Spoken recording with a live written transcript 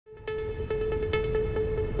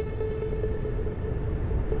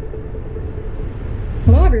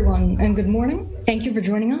everyone, and good morning. Thank you for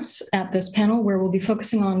joining us at this panel where we'll be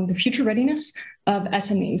focusing on the future readiness of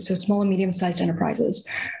SMEs, so small and medium-sized enterprises.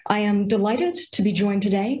 I am delighted to be joined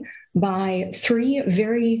today by three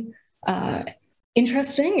very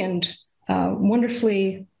interesting and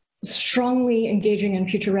wonderfully strongly engaging in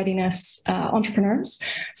future readiness entrepreneurs.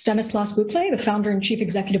 Stanislas, the founder and chief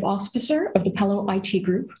executive officer of the Palo IT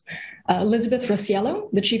Group. Elizabeth Rossiello,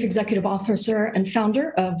 the chief executive officer and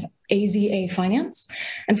founder of AZA Finance.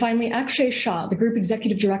 And finally, Akshay Shah, the group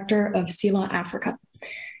executive director of SELA Africa.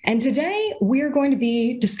 And today we are going to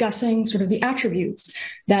be discussing sort of the attributes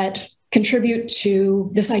that contribute to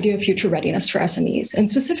this idea of future readiness for SMEs, and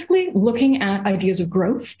specifically looking at ideas of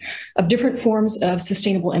growth, of different forms of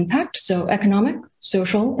sustainable impact, so economic,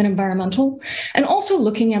 social, and environmental, and also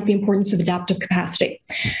looking at the importance of adaptive capacity.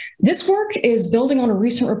 This work is building on a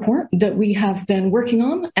recent report that we have been working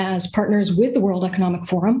on as partners with the World Economic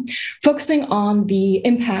Forum, focusing on the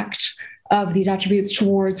impact of these attributes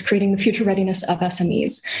towards creating the future readiness of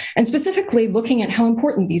SMEs, and specifically looking at how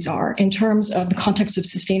important these are in terms of the context of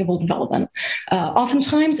sustainable development.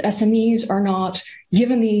 Oftentimes, SMEs are not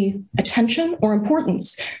given the attention or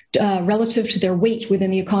importance relative to their weight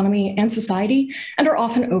within the economy and society, and are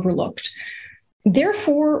often overlooked.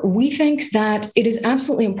 Therefore, we think that it is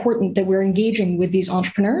absolutely important that we're engaging with these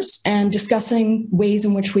entrepreneurs and discussing ways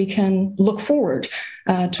in which we can look forward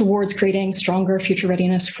towards creating stronger future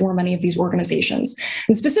readiness for many of these organizations.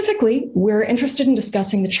 And specifically, we're interested in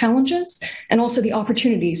discussing the challenges and also the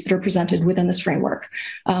opportunities that are presented within this framework.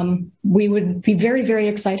 We would be very, very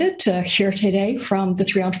excited to hear today from the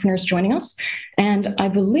three entrepreneurs joining us. And I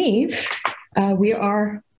believe we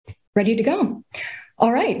are ready to go.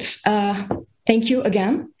 All right. Thank you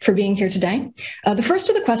again for being here today. The first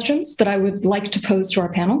of the questions that I would like to pose to our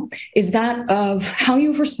panel is that of how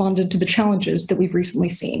you've responded to the challenges that we've recently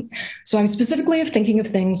seen. So I'm specifically thinking of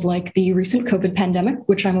things like the recent COVID pandemic,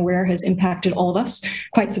 which I'm aware has impacted all of us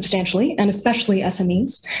quite substantially, and especially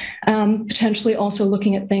SMEs. Potentially also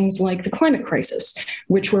looking at things like the climate crisis,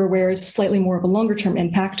 which we're aware is slightly more of a longer term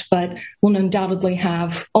impact, but will undoubtedly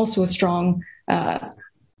have also a strong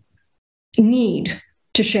need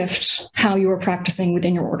to shift how you are practicing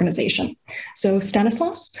within your organization. So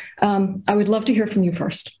Stanislas, I would love to hear from you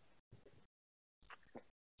first.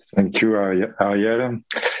 Thank you, Ariel.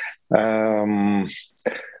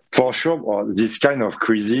 For sure, this kind of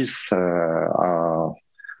crisis are,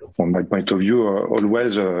 from my point of view,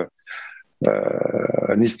 always an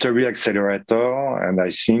history accelerator, and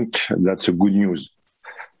I think that's a good news.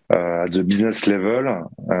 At the business level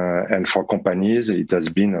and for companies, it has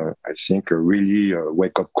been, I think, a really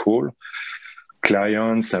wake-up call.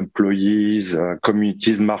 Clients, employees,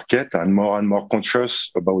 communities, market are more and more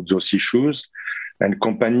conscious about those issues, and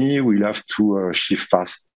company will have to shift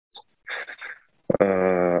fast.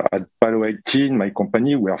 At Palo IT, my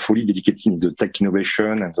company, we are fully dedicated in the tech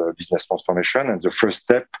innovation and the business transformation, and the first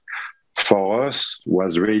step for us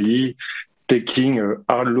was really taking a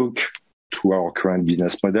hard look to our current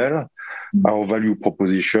business model, our value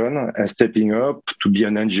proposition, and stepping up to be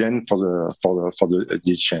an engine for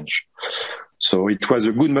this change. So it was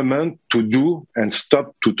a good moment to do and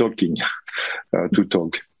stop to talking, to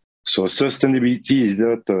talk. So sustainability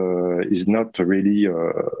is not really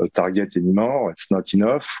a target anymore. It's not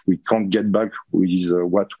enough. We can't get back with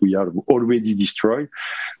what we have already destroyed,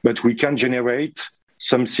 but we can generate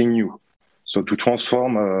something new. So to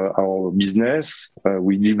transform our business,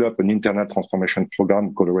 we developed an internal transformation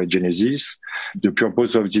program called Readiness. The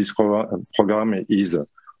purpose of this program is,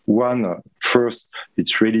 one, first,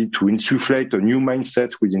 it's really to insufflate a new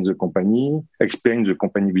mindset within the company, explain the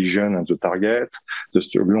company vision and the target, the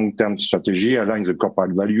long-term strategy, align the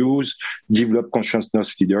corporate values, develop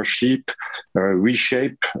consciousness leadership,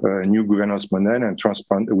 reshape a new governance model and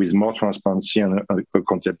with more transparency and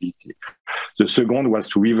accountability. The second was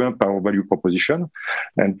to revamp our value proposition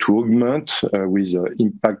and to augment with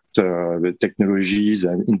impact technologies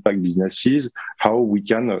and impact businesses, how we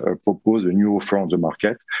can propose a new offer on the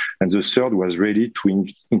market. And the third was ready to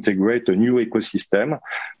integrate a new ecosystem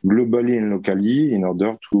globally and locally in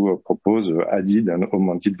order to propose added and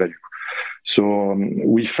augmented value. So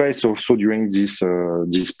we face also during this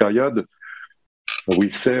period, we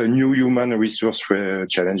say new human resource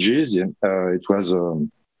challenges. It was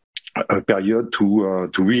a period to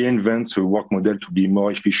reinvent the work model to be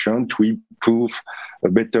more efficient, to improve a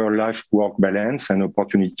better life-work balance and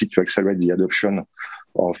opportunity to accelerate the adoption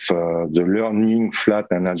of the learning, flat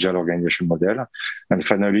and agile organization model. And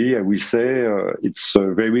finally, I will say it's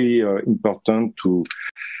very important to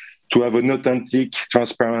to have an authentic,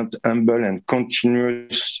 transparent, humble, and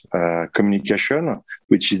continuous communication,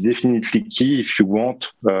 which is definitely key if you want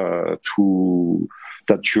that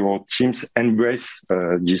your teams embrace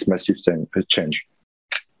this massive change.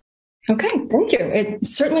 Okay, thank you. It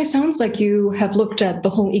certainly sounds like you have looked at the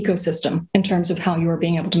whole ecosystem in terms of how you are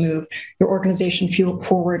being able to move your organization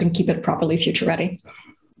forward and keep it properly future ready.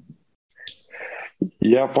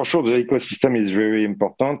 Yeah, for sure, the ecosystem is very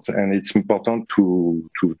important, and it's important to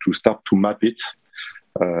start to map it.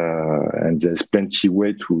 And there's plenty of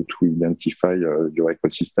way to identify your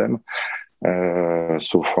ecosystem.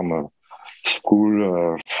 So from a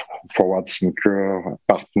school, forward thinker,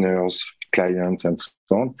 partners, clients, and so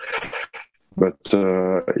on. But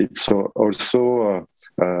it's also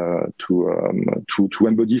to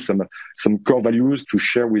embody some core values to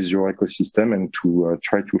share with your ecosystem, and to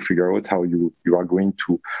try to figure out how you are going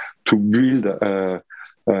to build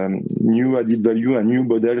new added value and new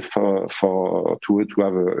model to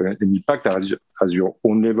have an impact as your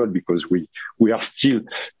own level, because we are still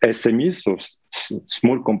SMEs, so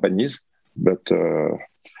small companies, but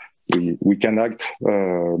we can act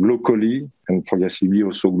locally and progressively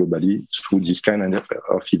also globally through this kind of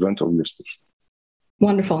event, obviously.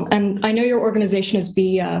 Wonderful. And I know your organization is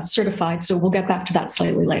B certified, so we'll get back to that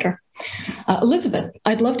slightly later. Elizabeth,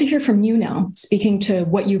 I'd love to hear from you now, speaking to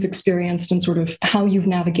what you've experienced and sort of how you've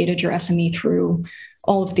navigated your SME through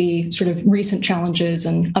all of the sort of recent challenges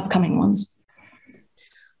and upcoming ones.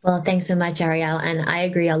 Well, thanks so much, Ariel. And I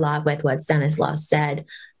agree a lot with what Stanislas said.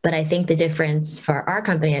 But I think the difference for our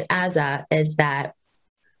company at AZA is that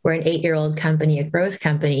we're an 8-year-old company, a growth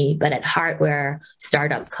company, but at heart, we're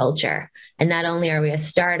startup culture. And not only are we a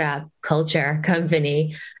startup culture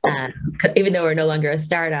company, even though we're no longer a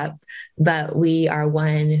startup, but we are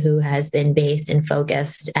one who has been based and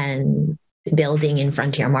focused and building in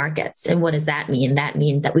frontier markets. And what does that mean? That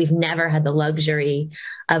means that we've never had the luxury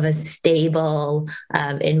of a stable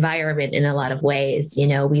environment in a lot of ways. You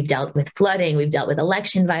know, we've dealt with flooding, we've dealt with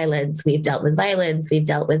election violence, we've dealt with violence, we've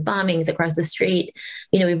dealt with bombings across the street.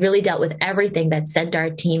 You know, we've really dealt with everything that sent our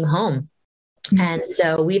team home. And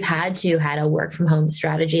so we've had a work from home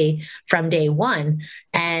strategy from day one.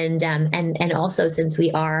 And also, since we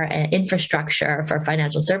are an infrastructure for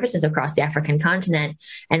financial services across the African continent,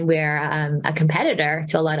 and we're a competitor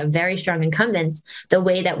to a lot of very strong incumbents, the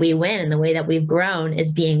way that we win and the way that we've grown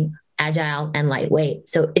is being agile and lightweight.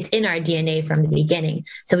 So it's in our DNA from the beginning.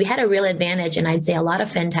 So we had a real advantage. And I'd say a lot of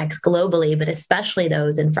fintechs globally, but especially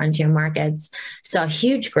those in frontier markets, saw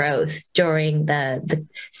huge growth during the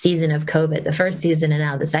season of COVID, the first season and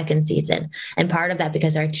now the second season. And part of that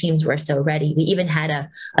because our teams were so ready. We even had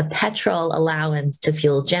a petrol allowance to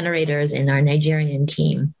fuel generators in our Nigerian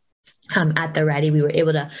team. At the ready, we were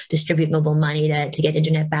able to distribute mobile money to get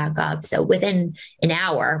internet back up. So within an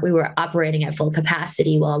hour, we were operating at full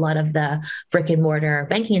capacity, while a lot of the brick and mortar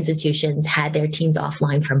banking institutions had their teams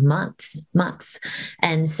offline for months.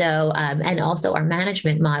 And so, and also our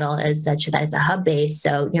management model is such that it's a hub base.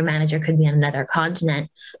 So your manager could be on another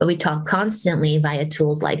continent, but we talk constantly via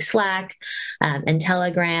tools like Slack and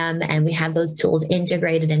Telegram, and we have those tools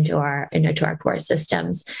integrated into our core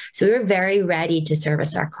systems. So we were very ready to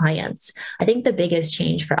service our clients. I think the biggest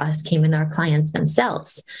change for us came in our clients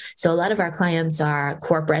themselves. So a lot of our clients are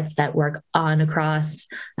corporates that work on, across,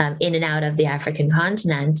 in and out of the African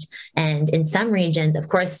continent. And in some regions, of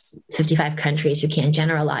course, 55 countries, you can't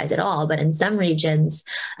generalize at all, but in some regions,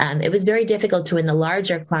 it was very difficult to win the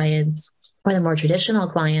larger clients or the more traditional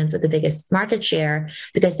clients with the biggest market share,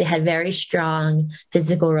 because they had very strong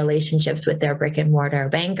physical relationships with their brick and mortar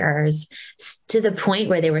bankers, to the point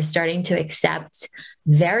where they were starting to accept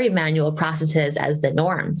very manual processes as the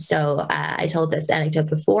norm. So I told this anecdote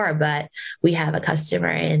before, but we have a customer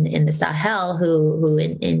in the Sahel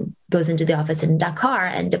who goes into the office in Dakar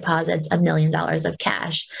and deposits $1 million of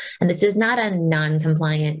cash. And this is not a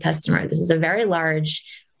non-compliant customer. This is a very large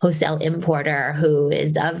wholesale importer who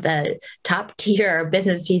is of the top tier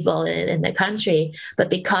business people in the country. But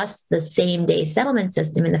because the same day settlement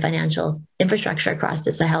system in the financial infrastructure across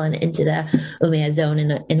the Sahel and into the Umeya zone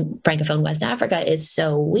in Francophone West Africa is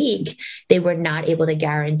so weak, they were not able to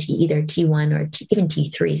guarantee either T1 or even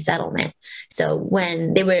T3 settlement. So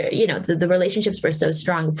when they were, the relationships were so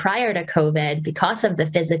strong prior to COVID, because of the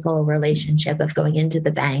physical relationship of going into the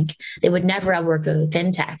bank, they would never have worked with a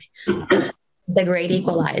fintech. the great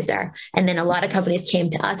equalizer. And then a lot of companies came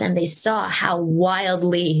to us and they saw how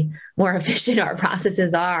wildly more efficient our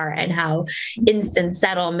processes are and how instant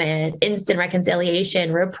settlement, instant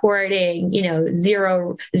reconciliation, reporting,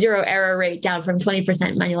 zero error rate down from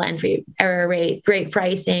 20% manual entry error rate, great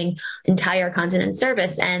pricing, entire continent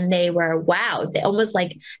service. And they were wowed. They almost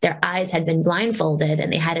like their eyes had been blindfolded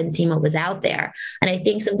and they hadn't seen what was out there. And I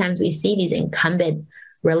think sometimes we see these incumbent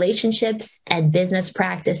relationships and business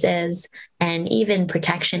practices and even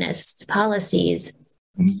protectionist policies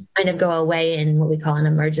kind of go away in what we call an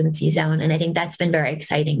emergency zone. And I think that's been very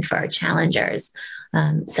exciting for our challengers,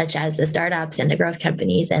 such as the startups and the growth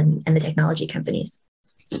companies and the technology companies.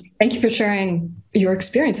 Thank you for sharing your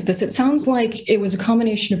experience of this. It sounds like it was a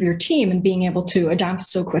combination of your team and being able to adapt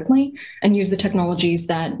so quickly and use the technologies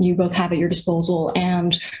that you both have at your disposal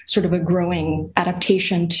and sort of a growing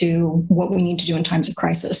adaptation to what we need to do in times of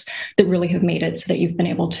crisis that really have made it so that you've been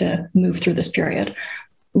able to move through this period.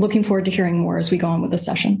 Looking forward to hearing more as we go on with the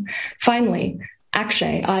session. Finally,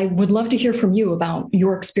 Akshay, I would love to hear from you about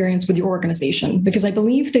your experience with your organization, because I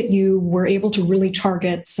believe that you were able to really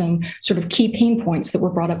target some sort of key pain points that were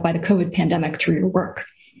brought up by the COVID pandemic through your work.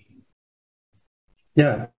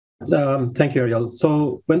 Yeah, thank you, Ariel.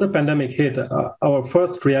 So when the pandemic hit, our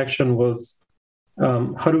first reaction was,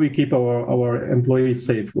 how do we keep our employees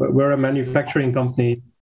safe? We're a manufacturing company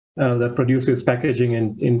that produces packaging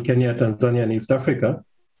in Kenya, Tanzania, and East Africa.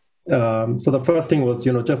 So the first thing was,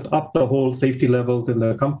 just up the whole safety levels in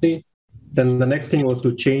the company. Then the next thing was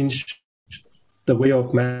to change the way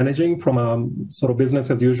of managing from a sort of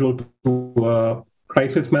business as usual to a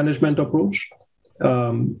crisis management approach.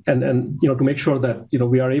 And to make sure that,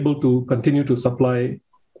 we are able to continue to supply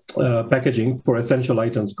packaging for essential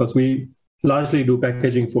items, because we largely do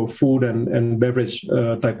packaging for food and beverage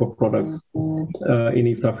type of products in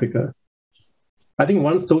East Africa. I think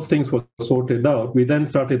once those things were sorted out, we then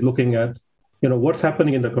started looking at, what's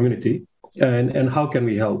happening in the community and how can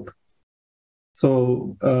we help.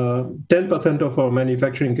 So 10% of our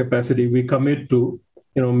manufacturing capacity, we commit to,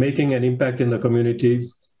 making an impact in the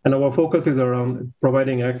communities. And our focus is around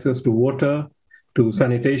providing access to water, to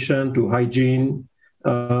sanitation, to hygiene,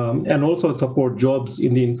 and also support jobs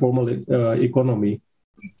in the informal economy.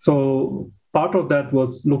 So part of that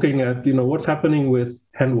was looking at, what's happening with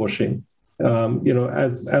hand washing.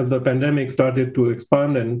 As the pandemic started to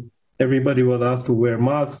expand and everybody was asked to wear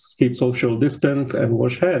masks, keep social distance, and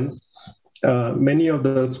wash hands, many of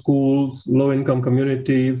the schools, low-income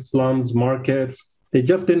communities, slums, markets, they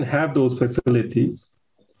just didn't have those facilities.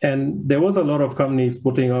 And there was a lot of companies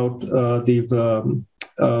putting out these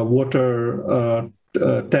water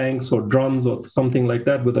tanks or drums or something like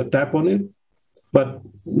that with a tap on it. But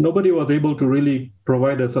nobody was able to really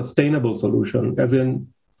provide a sustainable solution, as in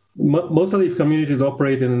most of these communities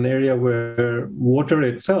operate in an area where water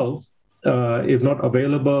itself is not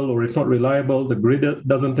available or it's not reliable. The grid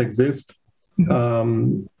doesn't exist.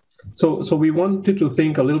 So we wanted to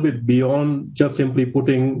think a little bit beyond just simply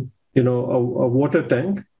putting, a water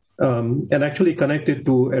tank and actually connect it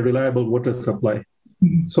to a reliable water supply.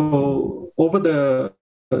 So over the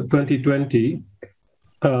 2020,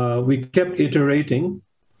 we kept iterating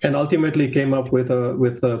and ultimately came up with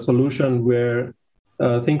a solution where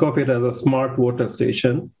think of it as a smart water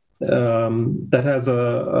station that has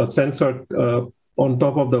a sensor on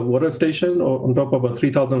top of the water station or on top of a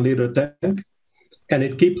 3,000-liter tank, and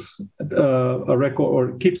it keeps a record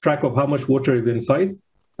or keeps track of how much water is inside.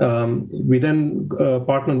 We then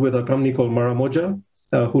partnered with a company called Maramoja,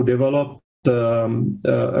 who developed a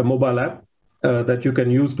mobile app that you can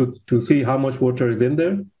use to see how much water is in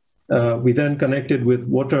there. We then connected with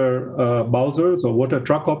water bowsers or water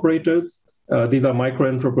truck operators. These are micro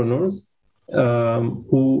entrepreneurs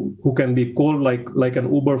who can be called like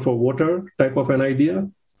an Uber for water type of an idea,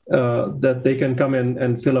 that they can come in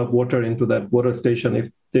and fill up water into that water station if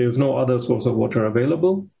there's no other source of water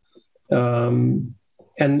available. And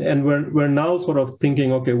we're now sort of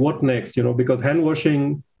thinking, okay, what next? Because hand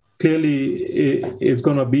washing clearly is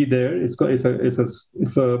going to be there.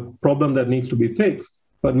 It's a problem that needs to be fixed.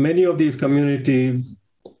 But many of these communities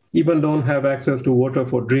even don't have access to water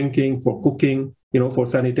for drinking, for cooking, for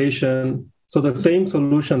sanitation. So the same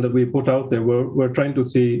solution that we put out there, we're trying to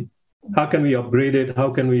see how can we upgrade it,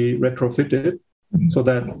 how can we retrofit it so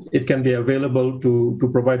that it can be available to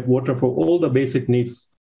provide water for all the basic needs.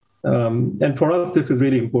 And for us, this is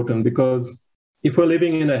really important because if we're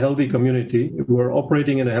living in a healthy community, if we're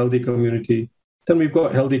operating in a healthy community, then we've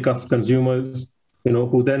got healthy consumers,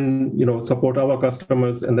 who then, support our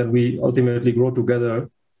customers, and then we ultimately grow together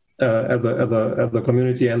as a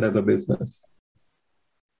community and as a business.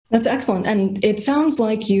 That's excellent. And it sounds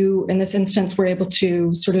like you, in this instance, were able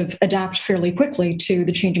to sort of adapt fairly quickly to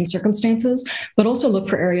the changing circumstances, but also look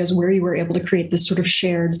for areas where you were able to create this sort of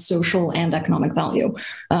shared social and economic value,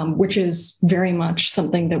 which is very much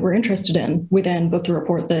something that we're interested in within both the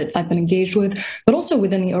report that I've been engaged with, but also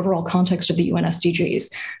within the overall context of the UN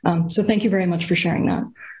SDGs. So thank you very much for sharing that.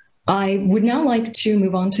 I would now like to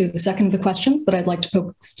move on to the second of the questions that I'd like to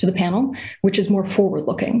pose to the panel, which is more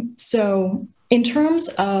forward-looking. So in terms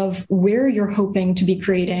of where you're hoping to be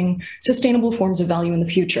creating sustainable forms of value in the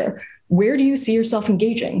future, where do you see yourself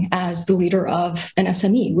engaging as the leader of an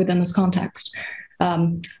SME within this context?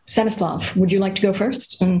 Stanislav, would you like to go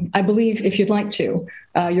first? And I believe if you'd like to,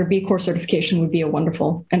 your B Corp certification would be a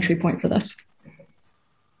wonderful entry point for this.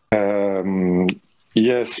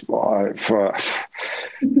 Yes, for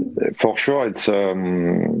sure. It's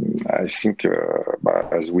I think,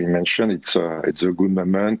 as we mentioned, it's a good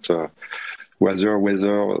moment. Whether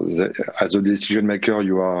as a decision maker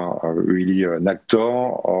you are really an actor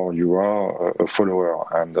or you are a follower,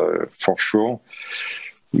 and for sure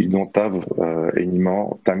we don't have any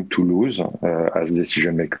more time to lose as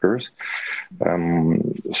decision makers.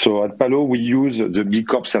 So at Palo we use the B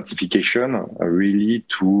Corp certification really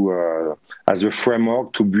to as a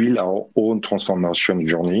framework to build our own transformation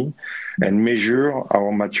journey and measure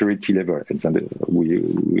our maturity level. And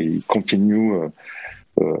we continue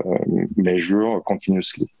measure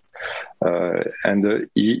continuously. And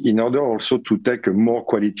in order also to take a more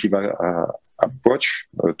qualitative approach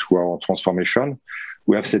to our transformation,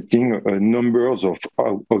 we are setting numbers of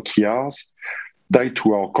OKRs tied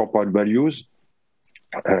to our corporate values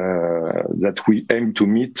that we aim to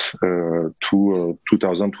meet to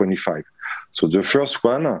 2025. So the first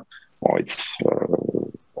one, it's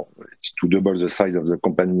to double the size of the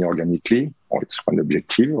company organically, or it's one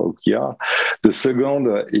objective, OKR. The second,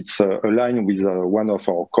 it's aligned with one of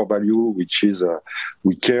our core values, which is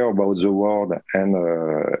we care about the world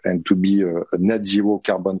and to be a net zero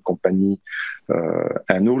carbon company,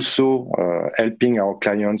 and also helping our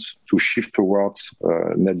clients to shift towards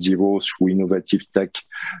net zero through innovative tech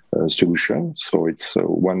solutions. So it's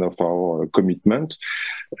one of our commitment,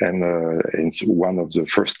 and it's one of the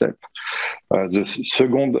first steps. The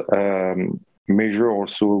second measure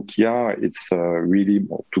also here, it's really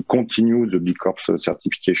to continue the B Corp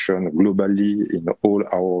certification globally in all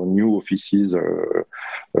our new offices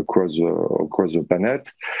across the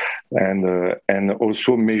planet, and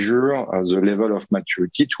also measure the level of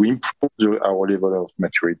maturity to improve our level of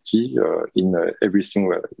maturity in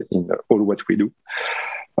everything, in all what we do.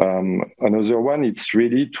 Another one, it's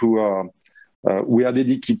really to we are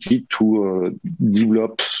dedicated to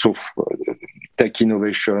develop software, tech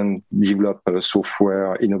innovation, develop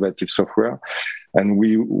software, innovative software. And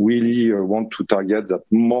we really want to target that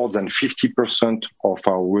more than 50% of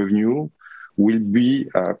our revenue will be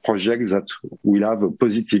projects that will have a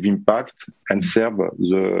positive impact and serve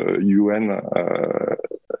the UN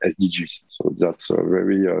SDGs. So that's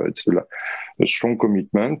it's a strong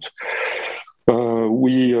commitment.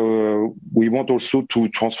 We want also to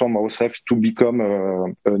transform ourselves to become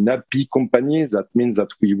an happy company. That means that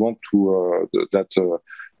we want to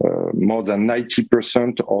more than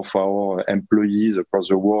 90% of our employees across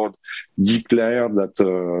the world declare that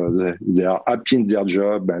they are happy in their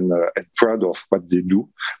job and proud of what they do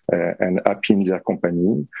and happy in their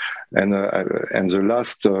company. And the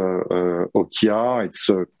last OKR, it's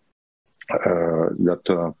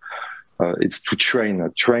that. It's to train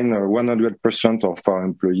 100% of our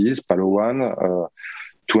employees, Palo One,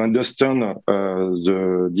 to understand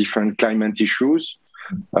the different climate issues,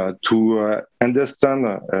 to understand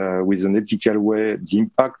with an ethical way the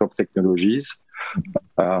impact of technologies,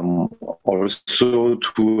 also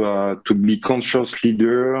to be conscious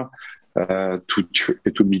leader,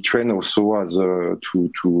 to be trained also as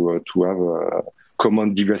to have a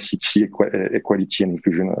common diversity, equality, and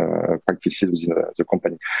inclusion practices within the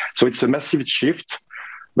company. So it's a massive shift,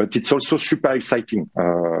 but it's also super exciting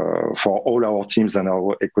for all our teams and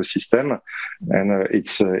our ecosystem, and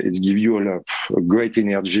it's give you a great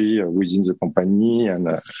energy within the company and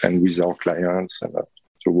with our clients and the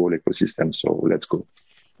whole ecosystem. So let's go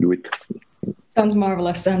do it. Sounds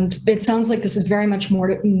marvelous, and it sounds like this is very much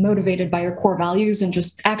more motivated by your core values and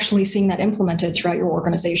just actually seeing that implemented throughout your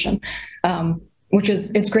organization. Which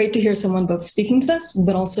is, it's great to hear someone both speaking to this,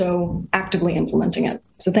 but also actively implementing it.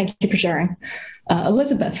 So thank you for sharing.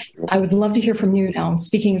 Elizabeth, I would love to hear from you now,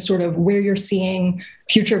 speaking of sort of where you're seeing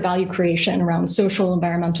future value creation around social,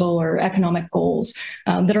 environmental, or economic goals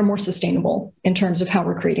that are more sustainable in terms of how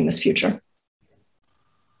we're creating this future.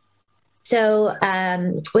 So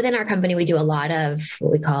within our company, we do a lot of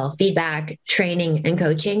what we call feedback, training, and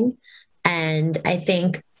coaching. And I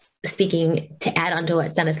think, speaking to add on to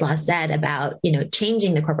what Stanislas said about,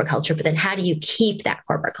 changing the corporate culture, but then how do you keep that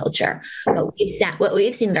corporate culture? What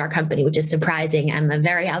we've seen in our company, which is surprising, I'm a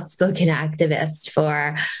very outspoken activist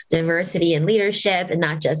for diversity and leadership, and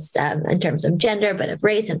not just in terms of gender, but of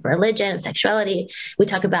race and religion, of sexuality. We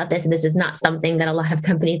talk about this, and this is not something that a lot of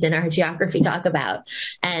companies in our geography talk about.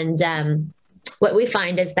 And what we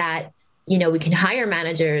find is that we can hire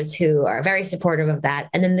managers who are very supportive of that.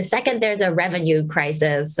 And then the second there's a revenue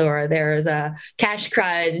crisis, or there's a cash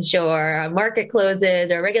crunch, or a market closes,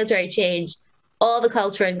 or regulatory change, all the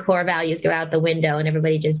culture and core values go out the window and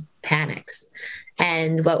everybody just panics.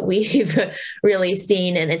 And what we've really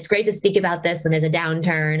seen, and it's great to speak about this when there's a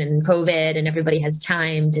downturn and COVID and everybody has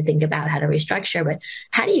time to think about how to restructure, but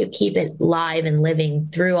how do you keep it live and living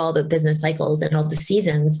through all the business cycles and all the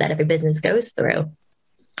seasons that every business goes through?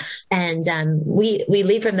 And we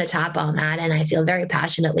lead from the top on that, and I feel very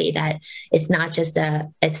passionately that it's not just a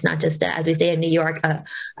as we say in New York,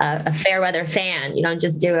 a fair weather fan. You don't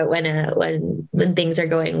just do it when things are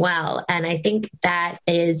going well, and I think that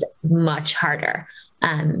is much harder.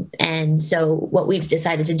 And so what we've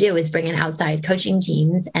decided to do is bring in outside coaching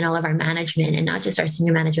teams, and all of our management, and not just our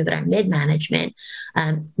senior management, but our mid-management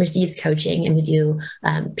receives coaching, and we do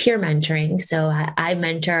peer mentoring. So I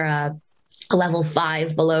mentor a level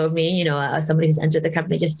 5 below me, somebody who's entered the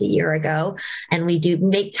company just a year ago. And we do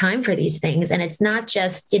make time for these things. And it's not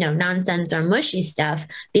just, nonsense or mushy stuff.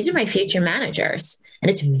 These are my future managers.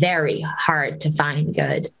 And it's very hard to find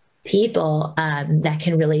good people that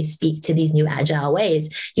can really speak to these new agile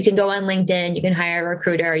ways. You can go on LinkedIn, you can hire a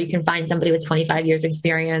recruiter, you can find somebody with 25 years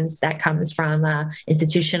experience that comes from an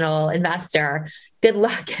institutional investor. Good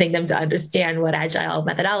luck getting them to understand what agile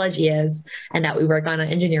methodology is, and that we work on an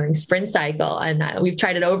engineering sprint cycle. And we've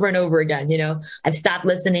tried it over and over again. I've stopped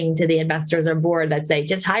listening to the investors or board that say,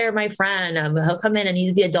 just hire my friend. He'll come in and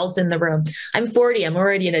he's the adult in the room. I'm 40, I'm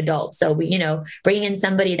already an adult. So bringing in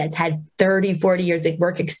somebody that's had 30, 40 years of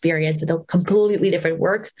work experience with a completely different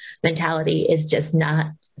work mentality is just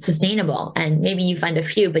not sustainable. And maybe you find a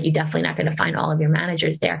few, but you're definitely not going to find all of your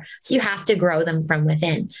managers there. So you have to grow them from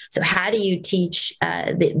within. So how do you teach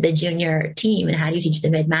the junior team, and how do you teach the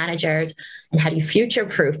mid-managers, and how do you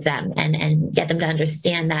future-proof them and get them to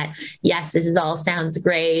understand that, yes, this is all sounds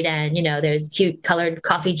great, and there's cute colored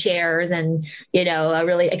coffee chairs and a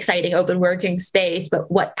really exciting open working space,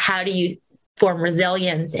 but how do you form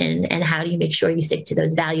resilience, and how do you make sure you stick to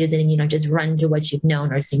those values, and you don't just run to what you've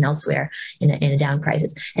known or seen elsewhere in a down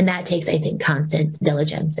crisis? And that takes, I think, constant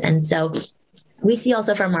diligence. And so we see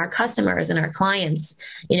also from our customers and our clients,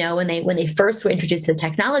 when they first were introduced to the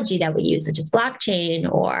technology that we use, such as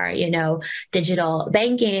blockchain or, digital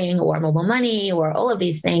banking or mobile money or all of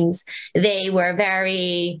these things, they were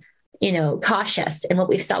very cautious. And what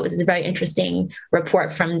we saw was this very interesting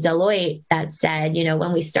report from Deloitte that said,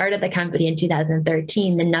 when we started the company in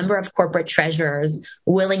 2013, the number of corporate treasurers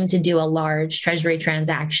willing to do a large treasury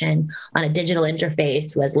transaction on a digital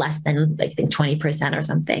interface was less than, I think, 20% or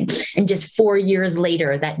something. And just 4 years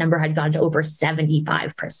later, that number had gone to over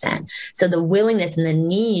 75%. So the willingness and the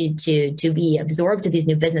need to be absorbed to these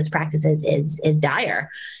new business practices is dire.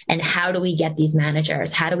 And how do we get these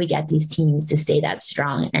managers? How do we get these teams to stay that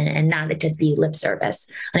strong and not just be lip service?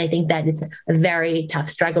 And I think that it's a very tough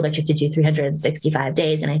struggle that you have to do 365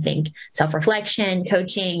 days. And I think self-reflection,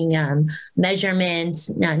 coaching, measurement,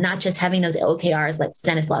 not just having those OKRs like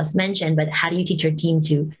Stanislas mentioned, but how do you teach your team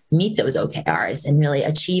to meet those OKRs and really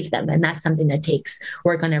achieve them? And that's something that takes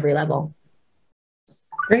work on every level.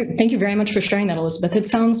 Great. Thank you very much for sharing that, Elizabeth. It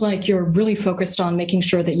sounds like you're really focused on making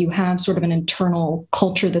sure that you have sort of an internal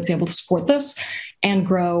culture that's able to support this and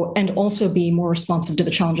grow, and also be more responsive to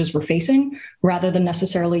the challenges we're facing, rather than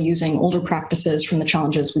necessarily using older practices from the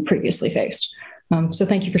challenges we previously faced. So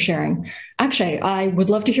thank you for sharing. Akshay, I would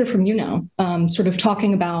love to hear from you now, sort of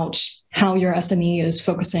talking about how your SME is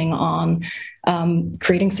focusing on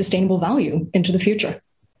creating sustainable value into the future.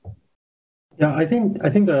 Yeah, I think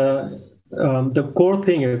the core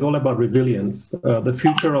thing is all about resilience. The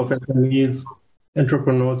future of SMEs,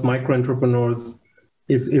 entrepreneurs, micro-entrepreneurs,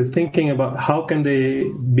 is thinking about how can they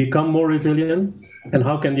become more resilient, and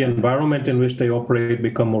how can the environment in which they operate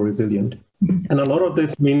become more resilient. And a lot of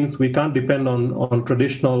this means we can't depend on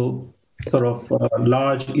traditional sort of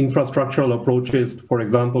large infrastructural approaches, for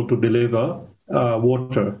example, to deliver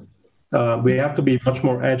water. We have to be much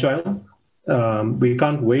more agile. We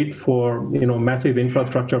can't wait for massive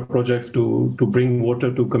infrastructure projects to bring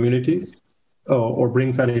water to communities or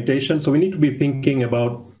bring sanitation. So we need to be thinking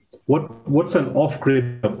about what's an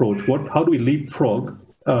off-grid approach? How do we leapfrog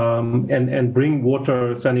and bring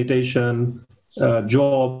water, sanitation,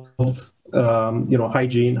 jobs,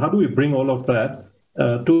 hygiene? How do we bring all of that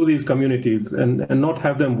to these communities and not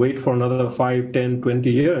have them wait for another 5, 10,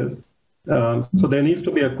 20 years? So there needs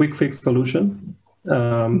to be a quick fix solution.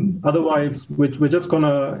 Otherwise, we're just going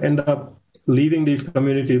to end up leaving these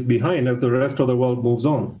communities behind as the rest of the world moves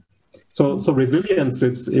on. So resilience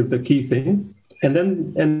is the key thing. And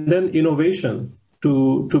then innovation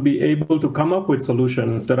to be able to come up with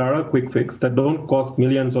solutions that are a quick fix, that don't cost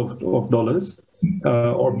millions of dollars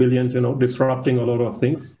or billions, disrupting a lot of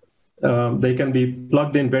things. They can be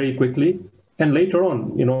plugged in very quickly. And later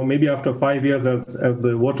on, maybe after 5 years, as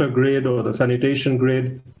the water grid or the sanitation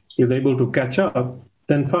grid is able to catch up,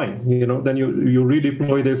 then fine. Then you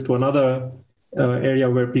redeploy this to another area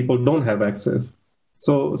where people don't have access.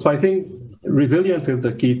 So I think resilience is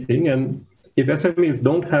the key thing. And if SMEs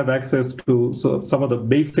don't have access to some of the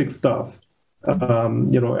basic stuff,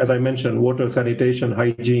 as I mentioned, water, sanitation,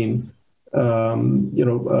 hygiene,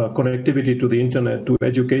 connectivity to the internet, to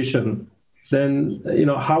education, then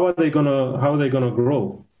how are they gonna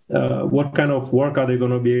grow? What kind of work are they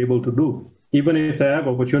gonna be able to do? Even if they have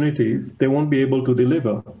opportunities, they won't be able to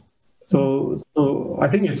deliver. So I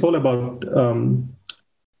think it's all about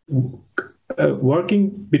working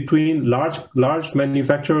between large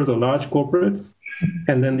manufacturers or large corporates,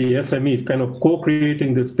 and then the SMEs kind of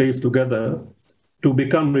co-creating this space together to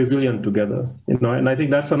become resilient together. And I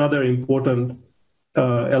think that's another important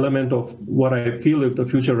element of what I feel is the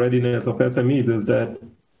future readiness of SMEs, is that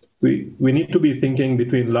we need to be thinking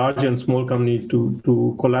between large and small companies to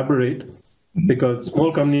collaborate, because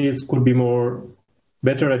small companies could be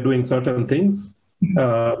better at doing certain things,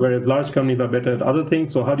 whereas large companies are better at other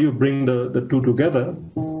things. So how do you bring the two together,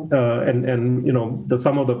 and the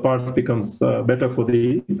sum of the parts becomes better for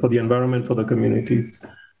the environment, for the communities.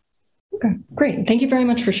 Okay, great. Thank you very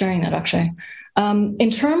much for sharing that, Akshay.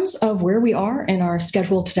 In terms of where we are in our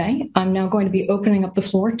schedule today, I'm now going to be opening up the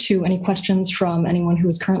floor to any questions from anyone who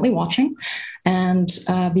is currently watching, and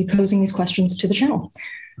be posing these questions to the channel.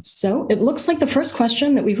 So it looks like the first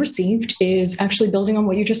question that we've received is actually building on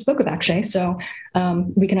what you just spoke of, Akshay. So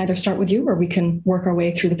we can either start with you or we can work our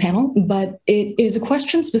way through the panel. But it is a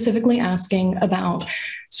question specifically asking about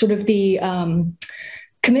sort of the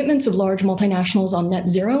commitments of large multinationals on net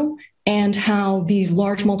zero, and how these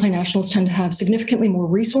large multinationals tend to have significantly more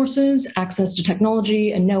resources, access to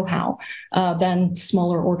technology, and know-how than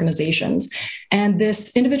smaller organizations. And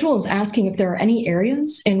this individual is asking if there are any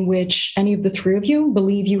areas in which any of the three of you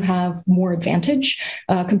believe you have more advantage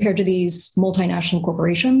compared to these multinational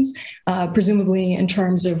corporations, presumably in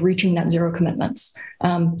terms of reaching net zero commitments.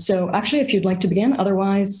 So actually, if you'd like to begin,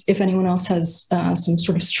 otherwise, if anyone else has some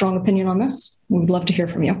sort of strong opinion on this, we would love to hear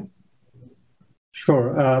from you.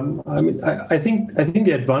 Sure. I think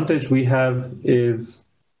the advantage we have is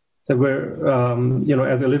that we're,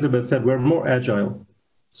 as Elizabeth said, we're more agile.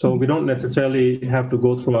 So we don't necessarily have to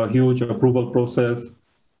go through a huge approval process.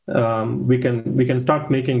 We can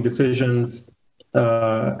start making decisions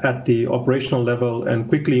at the operational level and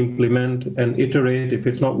quickly implement and iterate. If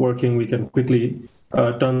it's not working, we can quickly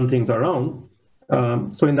turn things around.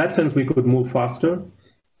 So in that sense, we could move faster.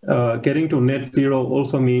 Getting to net zero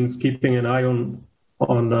also means keeping an eye on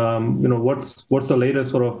what's the latest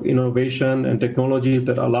sort of innovation and technologies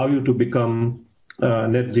that allow you to become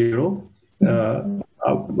net zero.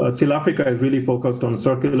 South Africa is really focused on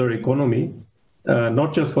circular economy,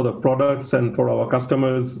 not just for the products and for our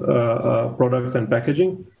customers' products and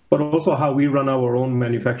packaging, but also how we run our own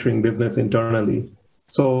manufacturing business internally.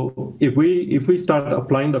 So if we start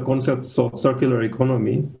applying the concepts of circular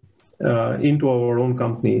economy into our own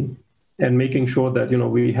company, and making sure that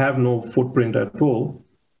we have no footprint at all,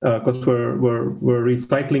 because we're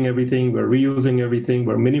recycling everything, we're reusing everything,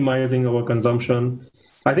 we're minimizing our consumption.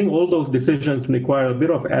 I think all those decisions require a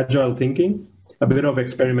bit of agile thinking, a bit of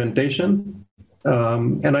experimentation,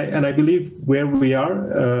 and I believe where we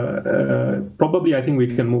are, probably I think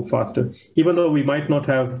we can move faster, even though we might not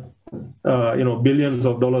have billions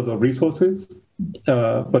of dollars of resources,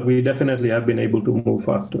 but we definitely have been able to move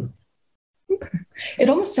faster. Okay. It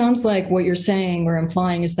almost sounds like what you're saying or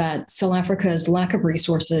implying is that South Africa's lack of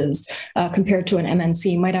resources compared to an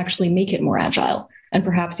MNC might actually make it more agile and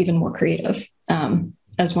perhaps even more creative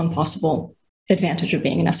as one possible advantage of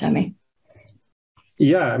being an SME.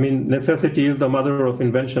 Yeah, I mean, necessity is the mother of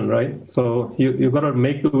invention, right? So you got to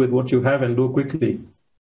make do with what you have and do quickly.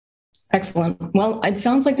 Excellent. Well, it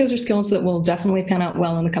sounds like those are skills that will definitely pan out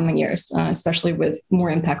well in the coming years, especially with more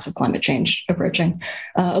impacts of climate change approaching.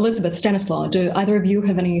 Elizabeth, Stanislas, do either of you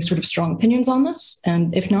have any sort of strong opinions on this?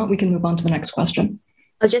 And if not, we can move on to the next question.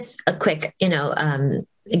 Oh, just a quick,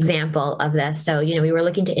 example of this. So, we were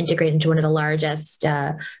looking to integrate into one of the largest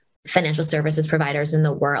financial services providers in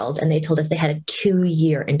the world, and they told us they had a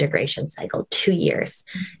 2-year integration cycle. 2 years.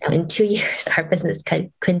 Now, in 2 years, our business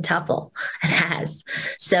could quintuple. It has.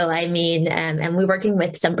 So, and we're working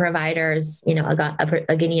with some providers, a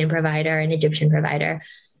Guinean provider, an Egyptian provider,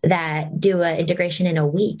 that do an integration in a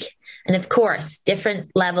week. And of course,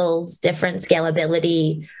 different levels, different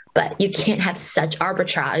scalability, but you can't have such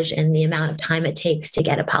arbitrage in the amount of time it takes to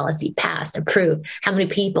get a policy passed, approved, how many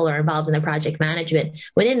people are involved in the project management,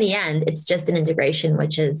 when in the end, it's just an integration,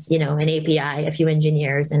 which is, an API, a few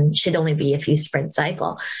engineers, and should only be a few sprint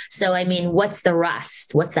cycle. So, what's the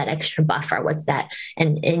rust? What's that extra buffer? What's that?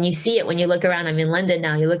 And you see it when you look around. I'm in London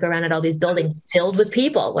now, you look around at all these buildings filled with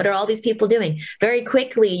people. What are all these people doing? Very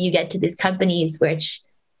quickly, you get to these companies which,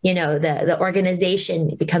 the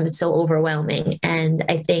organization becomes so overwhelming. And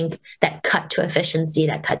I think that cut to efficiency,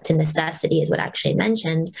 that cut to necessity is what Akshay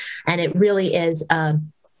mentioned. And it really is a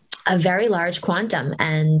very large quantum.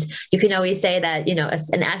 And you can always say that, an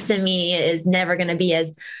SME is never going to be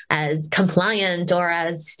as compliant or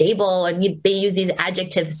as stable. And they use these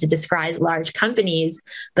adjectives to describe large companies,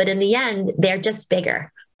 but in the end, they're just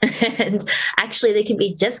bigger. And actually, they can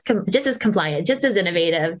be just as compliant, just as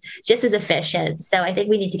innovative, just as efficient. So I think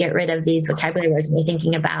we need to get rid of these vocabulary words when we're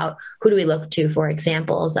thinking about who do we look to for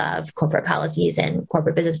examples of corporate policies and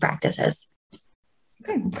corporate business practices.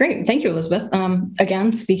 Okay, great. Thank you, Elizabeth.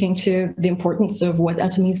 Again, speaking to the importance of what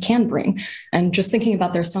SMEs can bring and just thinking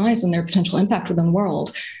about their size and their potential impact within the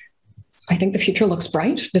world, I think the future looks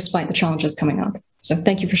bright despite the challenges coming up. So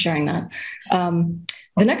thank you for sharing that.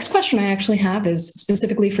 The next question I actually have is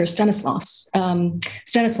specifically for Stanislas.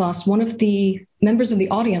 Stanislas, one of the members of the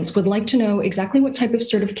audience would like to know exactly what type of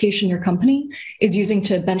certification your company is using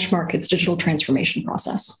to benchmark its digital transformation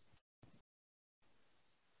process.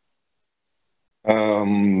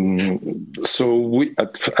 So we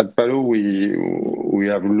at Palo, we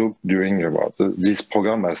have looked during about this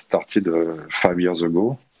program has started 5 years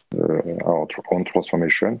ago, our own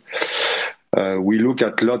transformation. We look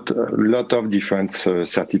at lot of different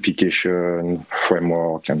certification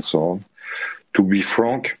framework and so on. To be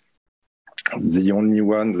frank, the only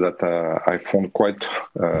one that I found quite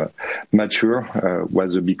mature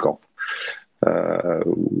was the B Corp,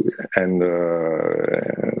 and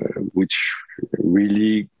which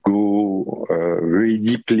really go very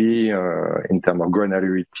deeply in terms of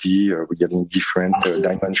granularity regarding different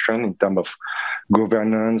dimensions, in terms of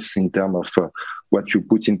governance, in terms of what you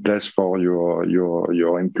put in place for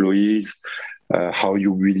your employees, how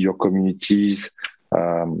you build your communities,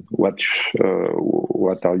 what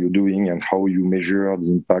are you doing, and how you measure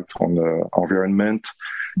the impact on the environment,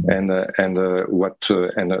 and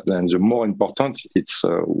the more important, it's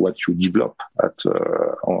what you develop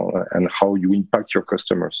and how you impact your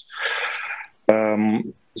customers.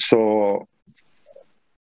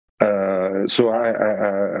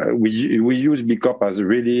 We use B Corp as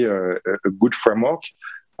really a good framework.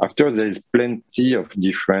 After, there is plenty of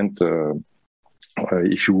different.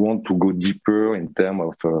 If you want to go deeper in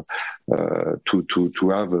terms of to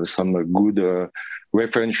have some good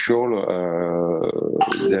referential,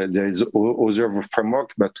 there is other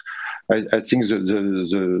framework, but I think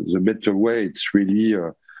the better way it's really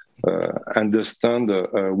understand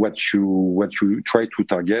what you try to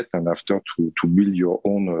target, and after to build your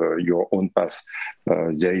own path.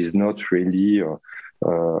 There is not really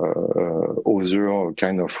other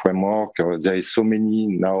kind of framework. There is so many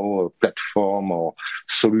now platform or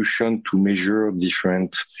solution to measure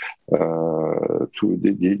different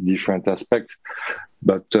different aspects.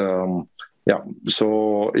 But yeah,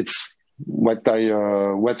 so it's what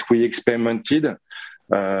we experimented.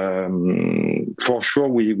 For sure,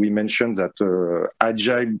 we mentioned that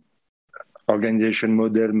agile organization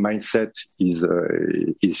model mindset is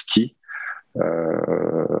key.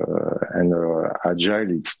 And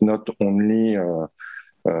agile, it's not only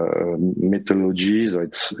methodologies.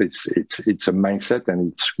 It's a mindset,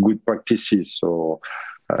 and it's good practices. So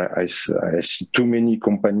I see too many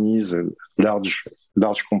companies, large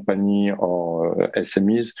company or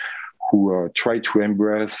SMEs, who try to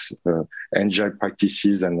embrace agile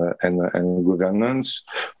practices and governance,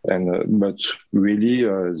 but really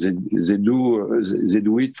they do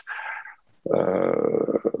it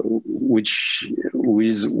which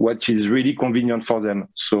with what is really convenient for them.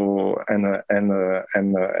 So and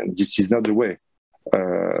this is not the way.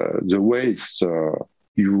 The way is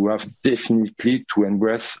you have definitely to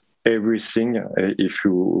embrace everything if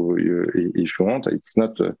you want. It's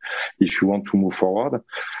not if you want to move forward.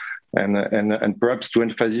 And perhaps to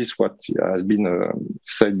emphasize what has been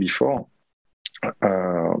said before,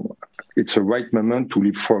 it's a right moment to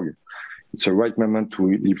leapfrog. It's a right moment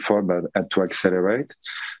to leapfrog and to accelerate.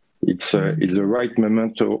 It's the right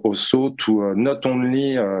moment also to not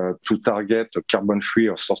only to target a carbon-free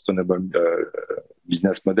or sustainable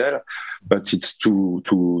business model, but it's to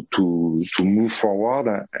move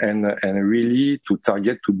forward and really to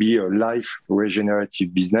target to be a life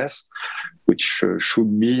regenerative business, which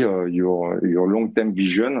should be your long-term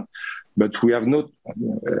vision. But we have not.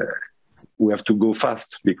 We have to go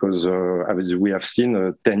fast because, as we have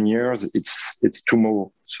seen, 10 years it's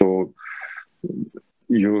tomorrow. So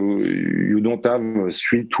you don't have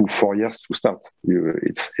 3 to 4 years to start.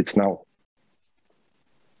 It's now.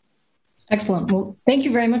 Excellent. Well, thank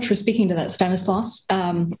you very much for speaking to that, Stanislas.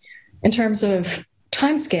 In terms of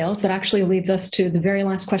timescales, that actually leads us to the very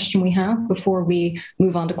last question we have before we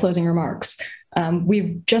move on to closing remarks.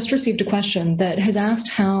 We've just received a question that has asked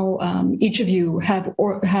how each of you have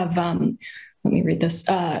let me read this,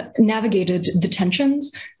 navigated the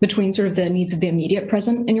tensions between sort of the needs of the immediate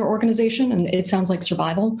present in your organization, and it sounds like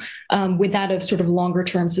survival, with that of sort of longer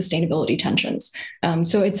term sustainability tensions.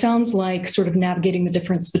 So it sounds like sort of navigating the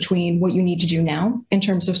difference between what you need to do now in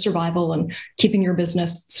terms of survival and keeping your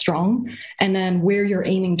business strong, and then where you're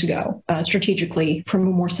aiming to go strategically from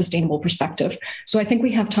a more sustainable perspective. So I think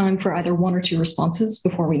we have time for either 1 or 2 responses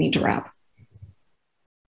before we need to wrap.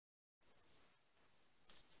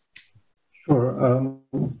 Sure.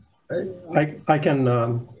 I can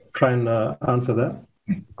try and answer that.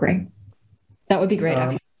 Great. That would be great.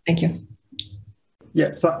 Thank you.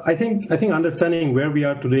 Yeah. So I think understanding where we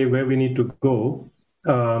are today, where we need to go,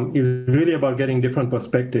 is really about getting different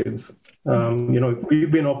perspectives. If we've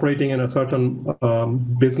been operating in a certain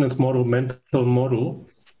business model, mental model,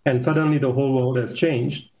 and suddenly the whole world has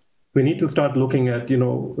changed, we need to start looking at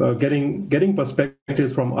getting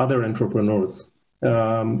perspectives from other entrepreneurs.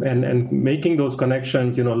 And making those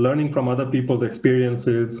connections, learning from other people's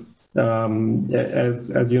experiences.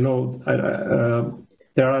 As you know,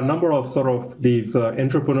 there are a number of sort of these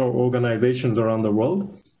entrepreneur organizations around the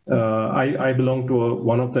world. I belong to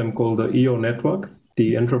one of them called the EO Network,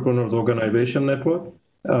 the Entrepreneurs Organization Network.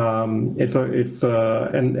 And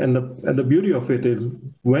the beauty of it is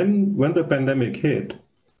when the pandemic hit,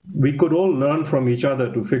 we could all learn from each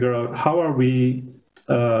other to figure out how are we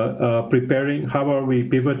preparing, how are we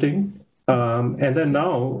pivoting, and then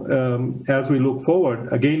now, as we look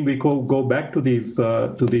forward, again we go back to these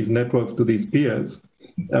networks, to these peers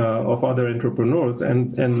of other entrepreneurs,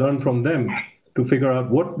 and learn from them to figure out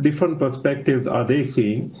what different perspectives are they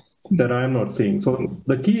seeing that I am not seeing. So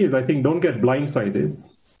the key is, I think, don't get blindsided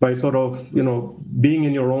by sort of being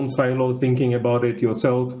in your own silo, thinking about it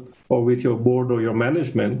yourself or with your board or your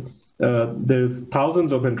management. There's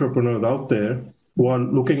thousands of entrepreneurs out there who are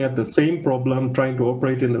looking at the same problem, trying to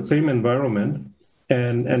operate in the same environment,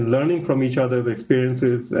 and learning from each other's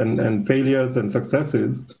experiences and failures and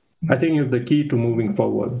successes, I think is the key to moving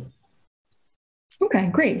forward. Okay,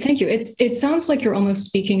 great. Thank you. It sounds like you're almost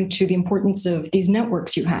speaking to the importance of these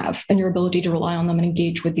networks you have and your ability to rely on them and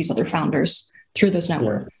engage with these other founders through those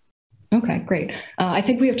networks. Yeah. Okay, great. I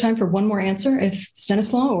think we have time for one more answer. If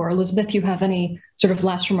Stanislas or Elizabeth, you have any sort of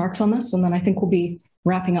last remarks on this, and then I think we'll be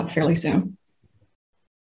wrapping up fairly soon.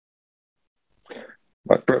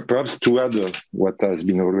 But perhaps to add what has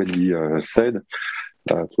been already said,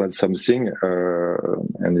 to add something,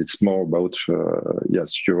 and it's more about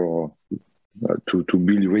to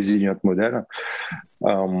build resilient model.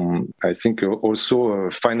 I think also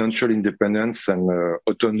financial independence and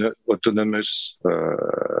autonomous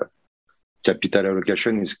capital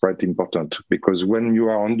allocation is quite important, because when you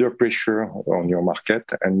are under pressure on your market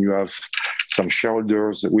and you have some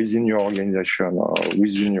shareholders within your organization or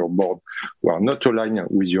within your board who are not aligned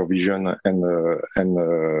with your vision and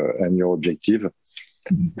your objective,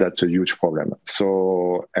 that's a huge problem.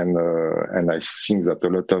 So, and I think that a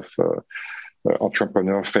lot of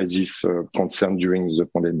entrepreneurs face this concern during the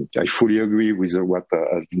pandemic. I fully agree with what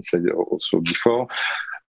has been said also before.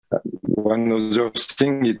 One other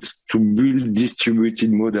thing is to build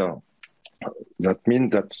distributed model. That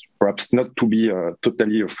means that perhaps not to be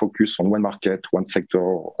totally focused on one market, one sector,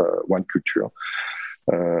 one culture.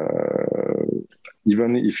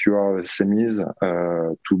 Even if you are SMEs,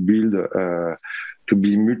 to build, to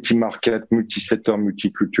be multi-market, multi-sector,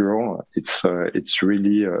 multicultural, it's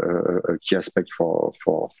really a key aspect for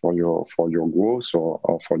your growth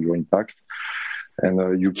or for your impact.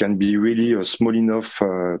 And you can be really small enough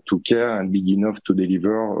to care and big enough to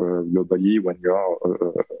deliver globally when you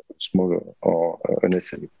are small or an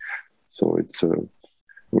SME. So it's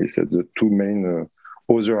we said the two main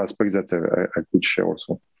other aspects that I could share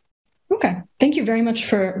also. Okay, thank you very much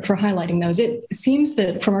for highlighting those. It seems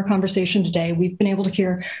that from our conversation today, we've been able to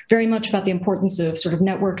hear very much about the importance of sort of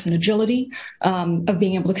networks and agility, of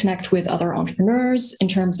being able to connect with other entrepreneurs in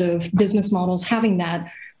terms of business models, having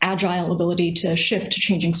that agile ability to shift to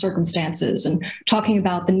changing circumstances, and talking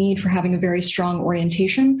about the need for having a very strong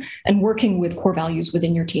orientation and working with core values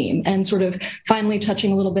within your team, and sort of finally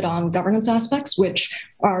touching a little bit on governance aspects, which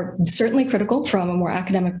are certainly critical from a more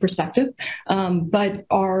academic perspective, but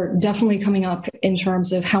are definitely coming up in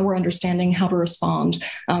terms of how we're understanding how to respond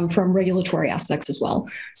from regulatory aspects as well.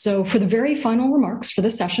 So for the very final remarks for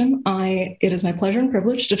this session, it is my pleasure and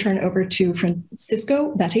privilege to turn over to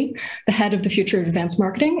Francisco Betti, the head of the Future of Advanced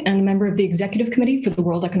Marketing and a member of the Executive Committee for the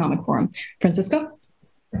World Economic Forum. Francisco?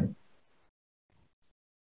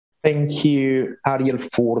 Thank you, Ariel,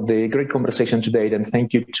 for the great conversation today, and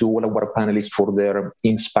thank you to all our panelists for their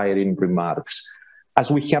inspiring remarks. As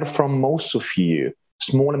we heard from most of you,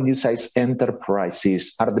 small and medium-sized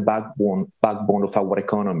enterprises are the backbone of our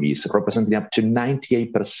economies, representing up to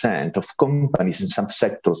 98% of companies in some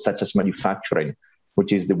sectors, such as manufacturing,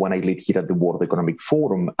 which is the one I lead here at the World Economic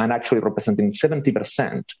Forum, and actually representing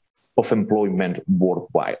 70% of employment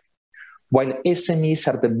worldwide. While SMEs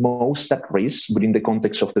are the most at risk within the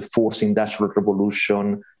context of the fourth industrial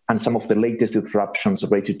revolution and some of the latest disruptions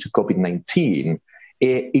related to COVID-19,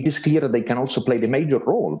 it is clear that they can also play a major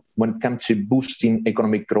role when it comes to boosting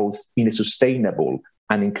economic growth in a sustainable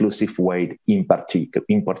and inclusive way in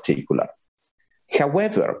particular.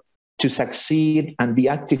 However, to succeed and be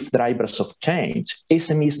active drivers of change,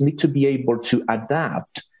 SMEs need to be able to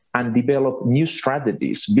adapt and develop new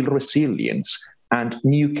strategies, build resilience, and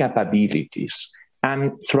new capabilities.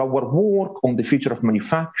 And through our work on the future of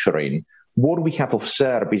manufacturing, what we have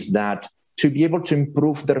observed is that to be able to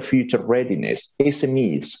improve their future readiness,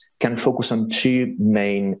 SMEs can focus on two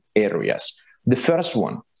main areas. The first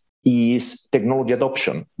one is technology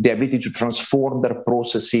adoption, the ability to transform their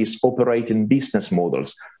processes, operating business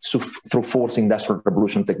models through fourth industrial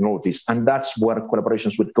revolution technologies. And that's where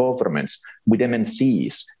collaborations with governments, with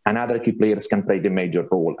MNCs, and other key players can play the major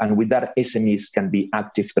role. And with that, SMEs can be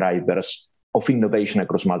active drivers of innovation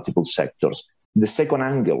across multiple sectors. The second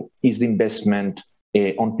angle is the investment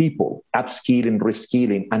on people, upskilling,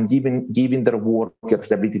 reskilling, and giving their workers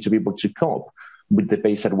the ability to be able to cope with the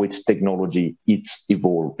pace at which technology is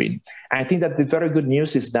evolving. I think that the very good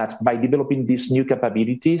news is that by developing these new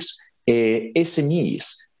capabilities,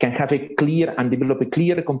 SMEs can have a clear and develop a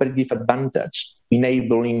clear competitive advantage,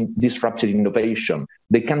 enabling disruptive innovation.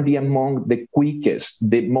 They can be among the quickest,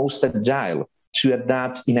 the most agile to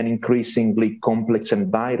adapt in an increasingly complex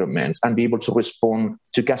environment and be able to respond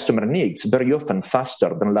to customer needs very often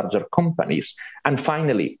faster than larger companies. And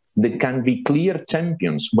finally, they can be clear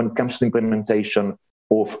champions when it comes to the implementation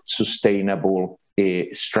of sustainable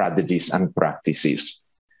strategies and practices.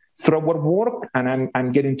 Through our work, and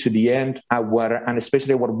I'm getting to the end, and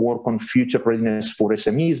especially our work on future readiness for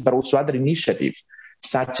SMEs, but also other initiatives,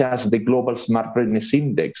 such as the Global Smart Readiness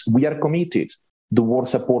Index, we are committed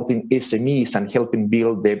towards supporting SMEs and helping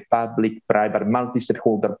build the public-private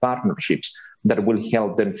multi-stakeholder partnerships that will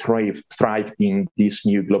help them thrive in this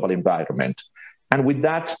new global environment. And with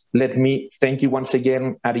that, let me thank you once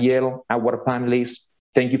again, Ariel, our panelists.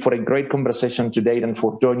 Thank you for a great conversation today and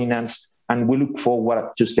for joining us. And we look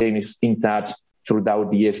forward to staying in touch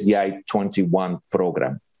throughout the SDI 21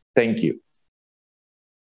 program. Thank you.